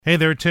Hey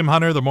there, Tim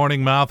Hunter, the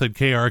Morning Mouth at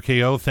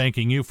KRKO,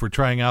 thanking you for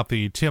trying out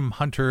the Tim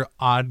Hunter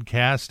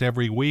Oddcast.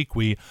 Every week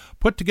we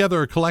put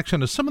together a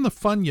collection of some of the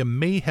fun you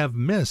may have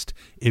missed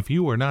if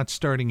you are not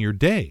starting your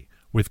day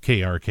with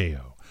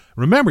KRKO.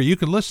 Remember, you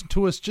can listen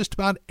to us just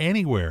about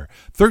anywhere,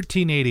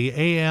 1380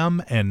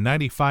 AM and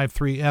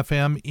 95.3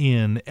 FM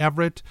in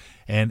Everett,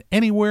 and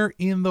anywhere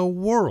in the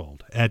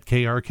world at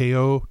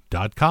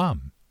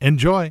krko.com.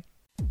 Enjoy.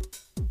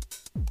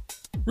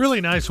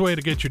 Really nice way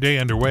to get your day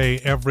underway.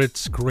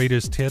 Everett's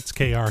greatest hits,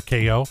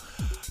 KRKO.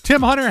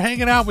 Tim Hunter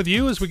hanging out with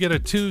you as we get a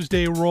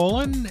Tuesday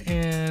rolling.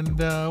 And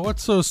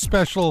what's so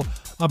special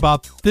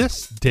about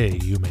this day,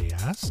 you may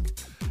ask?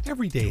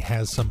 Every day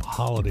has some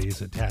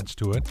holidays attached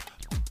to it.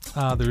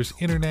 There's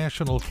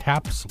International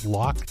Caps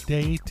Lock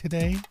Day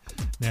today,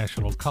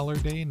 National Color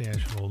Day,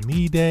 National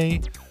Knee Day,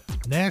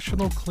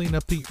 National Clean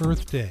Up the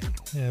Earth Day.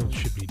 Yeah, we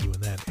should be doing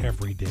that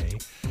every day.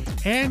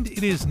 And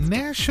it is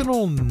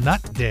National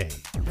Nut Day.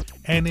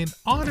 And in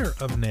honor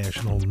of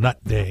National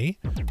Nut Day,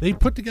 they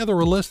put together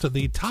a list of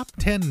the top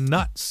 10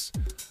 nuts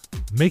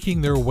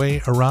making their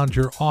way around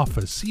your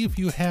office. See if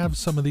you have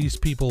some of these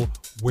people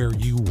where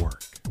you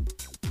work.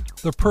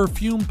 The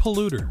perfume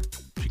polluter.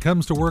 She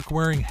comes to work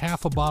wearing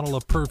half a bottle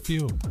of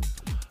perfume.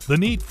 The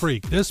neat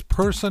freak. This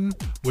person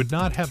would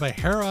not have a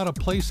hair out of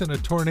place in a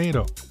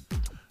tornado.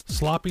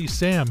 Sloppy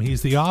Sam,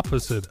 he's the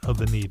opposite of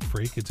the neat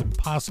freak. It's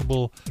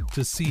impossible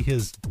to see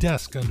his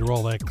desk under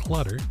all that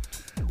clutter.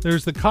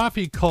 There's the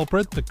coffee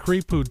culprit, the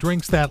creep who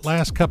drinks that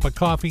last cup of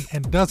coffee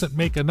and doesn't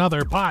make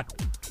another pot.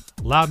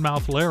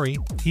 Loudmouth Larry,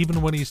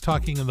 even when he's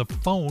talking on the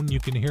phone, you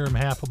can hear him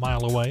half a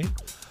mile away.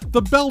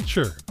 The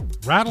belcher,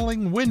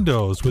 rattling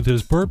windows with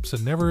his burps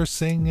and never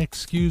saying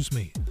excuse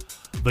me.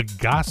 The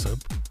gossip,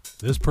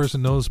 this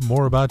person knows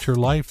more about your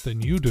life than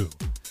you do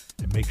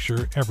and make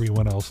sure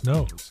everyone else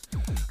knows.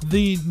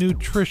 The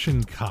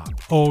nutrition cop.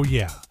 Oh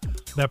yeah,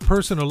 that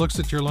person who looks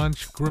at your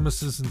lunch,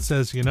 grimaces and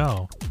says, you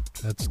know,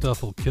 that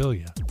stuff will kill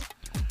you.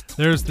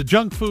 There's the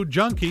junk food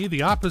junkie,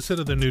 the opposite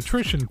of the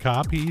nutrition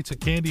cop. He eats a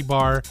candy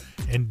bar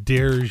and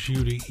dares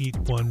you to eat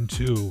one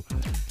too.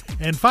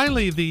 And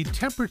finally, the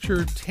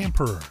temperature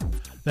tamperer.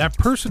 That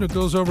person who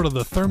goes over to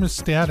the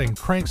thermostat and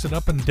cranks it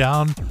up and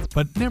down,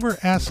 but never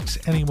asks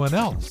anyone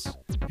else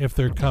if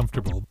they're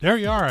comfortable. There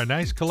you are, a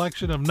nice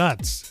collection of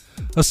nuts,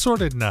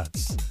 assorted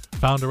nuts,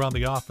 found around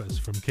the office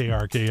from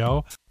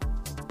KRKO.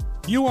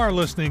 You are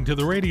listening to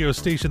the radio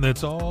station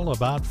that's all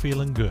about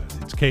feeling good.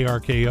 It's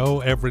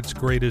KRKO, Everett's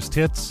greatest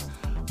hits.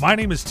 My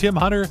name is Tim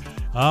Hunter.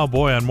 Oh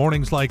boy, on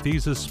mornings like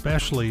these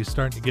especially,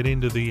 starting to get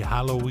into the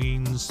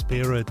Halloween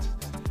spirit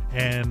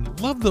and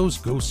love those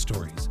ghost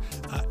stories.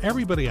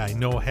 Everybody I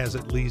know has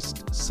at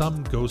least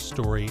some ghost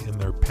story in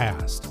their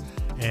past.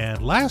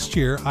 And last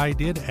year, I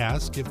did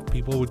ask if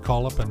people would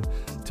call up and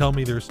tell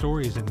me their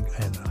stories, and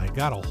I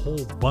got a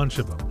whole bunch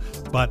of them.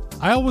 But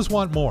I always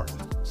want more.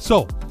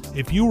 So,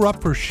 if you were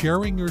up for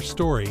sharing your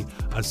story,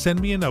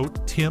 send me a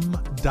note,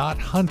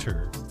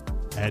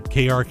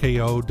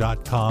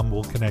 tim.hunter@krko.com.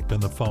 We'll connect on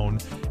the phone,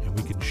 and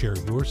we can share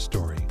your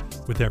story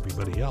with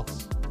everybody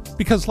else.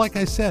 Because like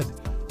I said,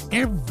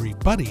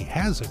 everybody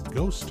has a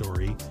ghost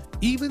story,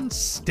 even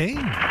Sting.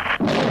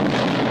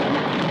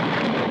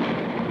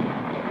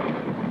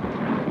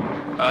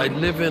 I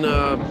live in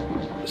a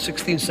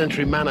 16th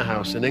century manor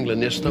house in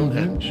England near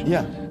Stonehenge. Mm-hmm.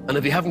 Yeah. And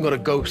if you haven't got a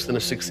ghost in a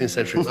 16th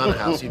century manor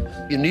house,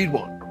 you need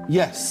one.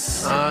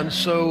 Yes. And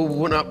so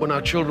when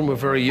our children were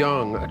very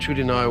young,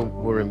 Trudy and I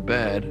were in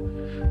bed,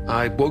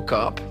 I woke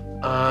up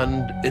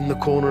and in the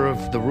corner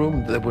of the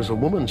room there was a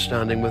woman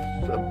standing with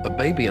a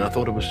baby, and I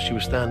thought she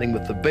was standing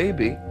with the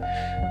baby.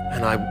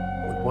 And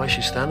why is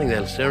she standing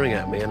there staring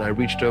at me? And I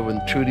reached over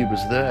and Trudy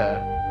was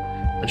there.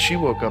 And she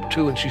woke up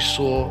too, and she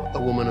saw a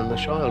woman and a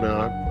child in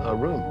our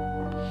room.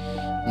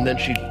 And then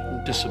she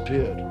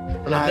disappeared.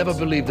 And I'd never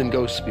believed in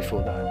ghosts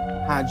before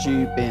that. Had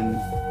you been...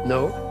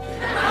 No.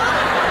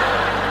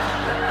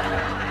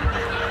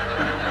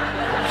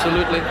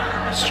 Absolutely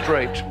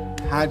straight.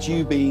 Had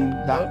you been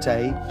that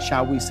day,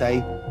 shall we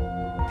say,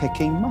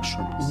 picking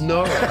mushrooms?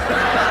 No.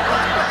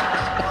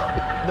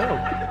 No.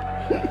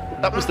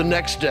 That was the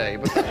next day.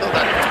 But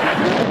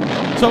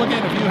So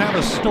again, if you have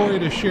a story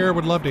to share,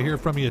 would love to hear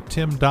from you at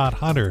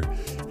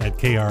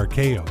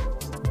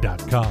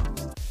tim.hunter@krko.com.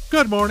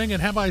 Good morning,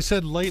 and have I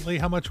said lately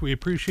how much we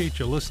appreciate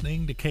you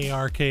listening to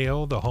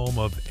KRKO, the home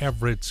of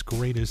Everett's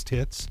greatest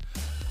hits.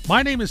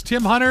 My name is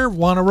Tim Hunter.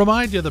 Want to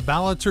remind you the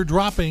ballots are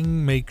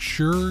dropping. Make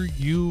sure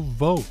you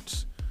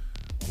vote.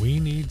 We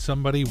need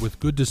somebody with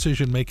good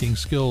decision-making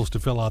skills to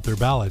fill out their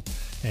ballot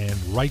and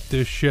right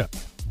this ship.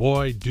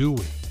 Boy, do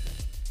we.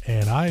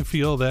 And I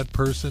feel that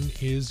person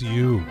is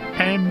you.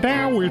 And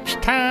now it's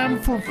time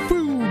for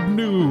food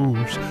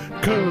news,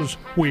 'cause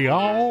we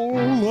all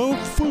love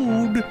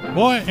food.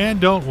 Boy, and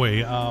don't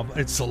we?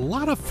 It's a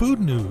lot of food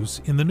news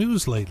in the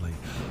news lately.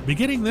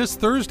 Beginning this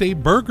Thursday,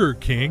 Burger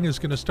King is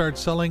going to start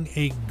selling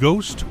a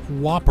Ghost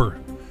Whopper.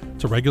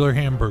 It's a regular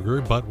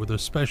hamburger, but with a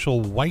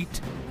special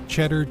white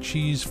cheddar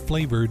cheese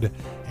flavored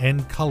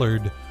and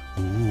colored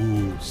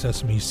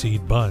sesame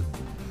seed bun.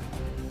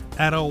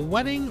 At a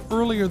wedding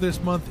earlier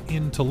this month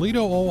in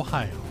Toledo,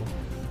 Ohio,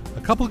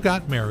 a couple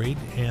got married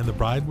and the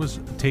bride was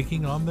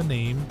taking on the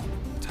name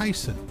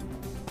Tyson.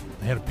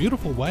 They had a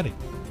beautiful wedding,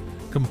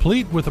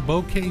 complete with a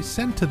bouquet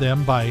sent to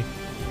them by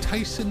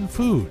Tyson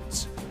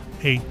Foods,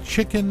 a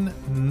chicken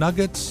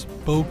nuggets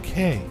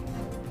bouquet.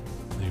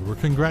 They were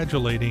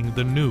congratulating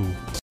the new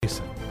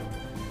Tyson.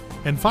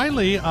 And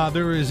finally,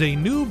 there is a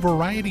new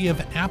variety of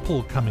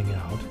apple coming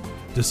out.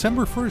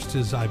 December 1st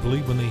is, I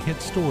believe, when they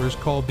hit stores,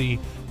 called the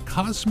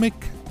Cosmic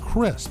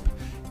Crisp.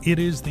 It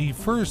is the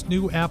first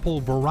new apple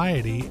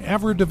variety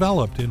ever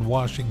developed in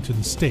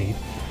Washington State.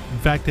 In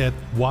fact, at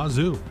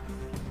Wazoo.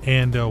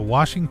 And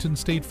Washington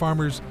State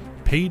farmers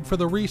paid for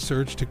the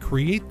research to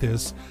create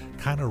this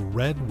kind of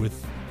red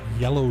with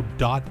yellow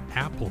dot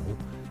apple.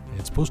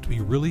 It's supposed to be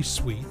really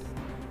sweet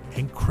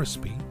and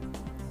crispy.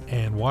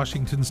 And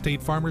Washington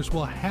State farmers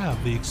will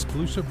have the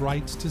exclusive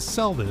rights to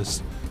sell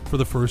this for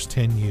the first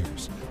 10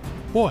 years.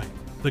 Boy,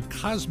 the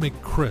Cosmic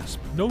Crisp.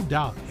 No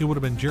doubt it would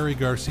have been Jerry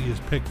Garcia's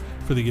pick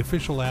for the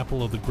official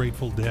apple of the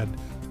Grateful Dead.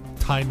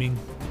 Timing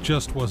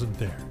just wasn't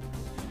there.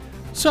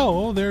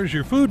 So there's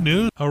your food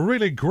news. A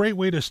really great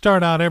way to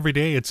start out every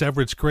day. It's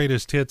Everett's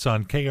Greatest Hits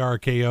on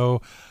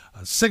KRKO.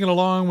 Singing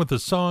along with the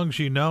songs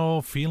you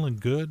know, feeling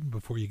good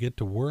before you get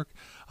to work.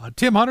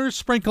 Tim Hunter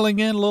sprinkling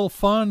in a little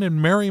fun and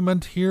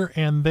merriment here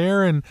and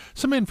there, and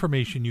some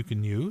information you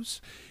can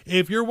use.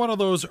 If you're one of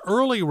those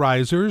early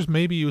risers,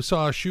 maybe you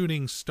saw a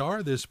shooting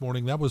star this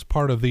morning. That was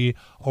part of the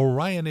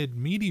Orionid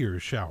meteor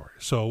shower,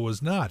 so it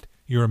was not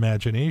your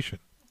imagination.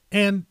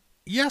 And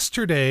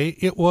yesterday,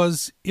 it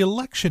was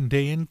Election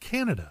Day in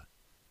Canada.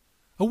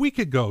 A week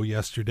ago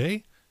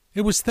yesterday,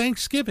 it was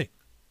Thanksgiving.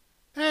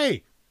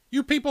 Hey,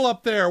 you people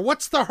up there,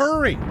 what's the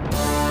hurry?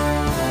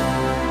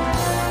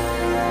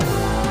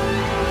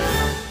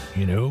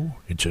 You know,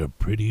 it's a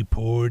pretty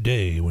poor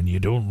day when you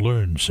don't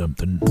learn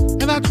something.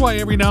 And that's why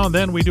every now and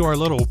then we do our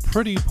little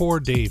Pretty Poor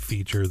Day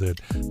feature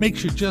that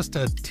makes you just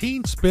a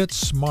teensy bit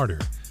smarter.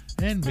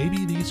 And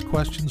maybe these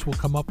questions will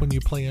come up when you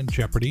play on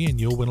Jeopardy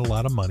and you'll win a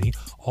lot of money.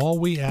 All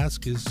we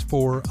ask is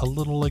for a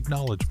little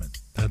acknowledgement.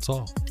 That's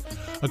all.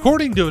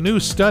 According to a new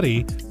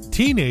study,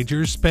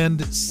 teenagers spend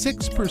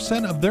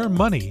 6% of their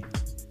money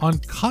on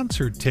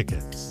concert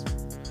tickets.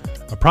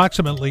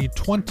 Approximately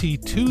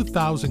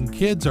 22,000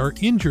 kids are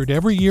injured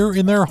every year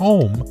in their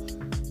home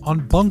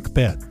on bunk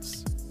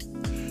beds.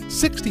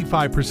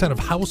 65% of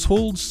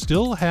households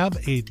still have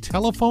a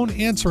telephone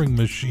answering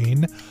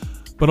machine,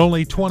 but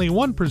only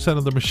 21%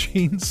 of the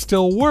machines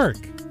still work.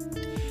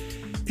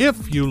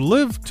 If you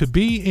live to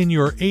be in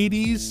your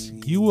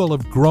 80s, you will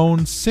have grown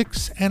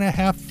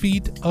 6.5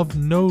 feet of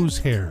nose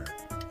hair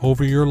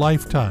over your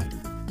lifetime.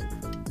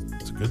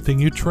 It's a good thing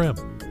you trim.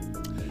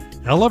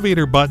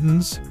 Elevator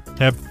buttons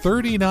have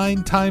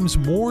 39 times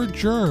more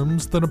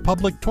germs than a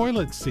public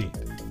toilet seat.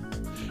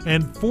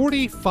 And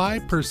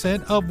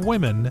 45% of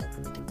women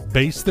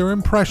base their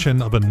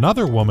impression of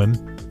another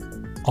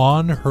woman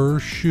on her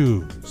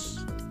shoes.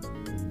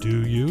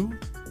 Do you?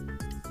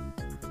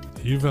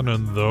 Even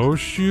in those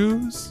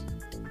shoes?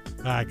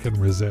 I can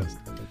resist.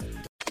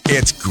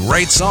 It's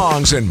great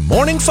songs and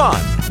morning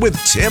fun with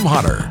Tim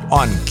Hunter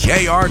on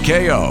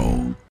KRKO.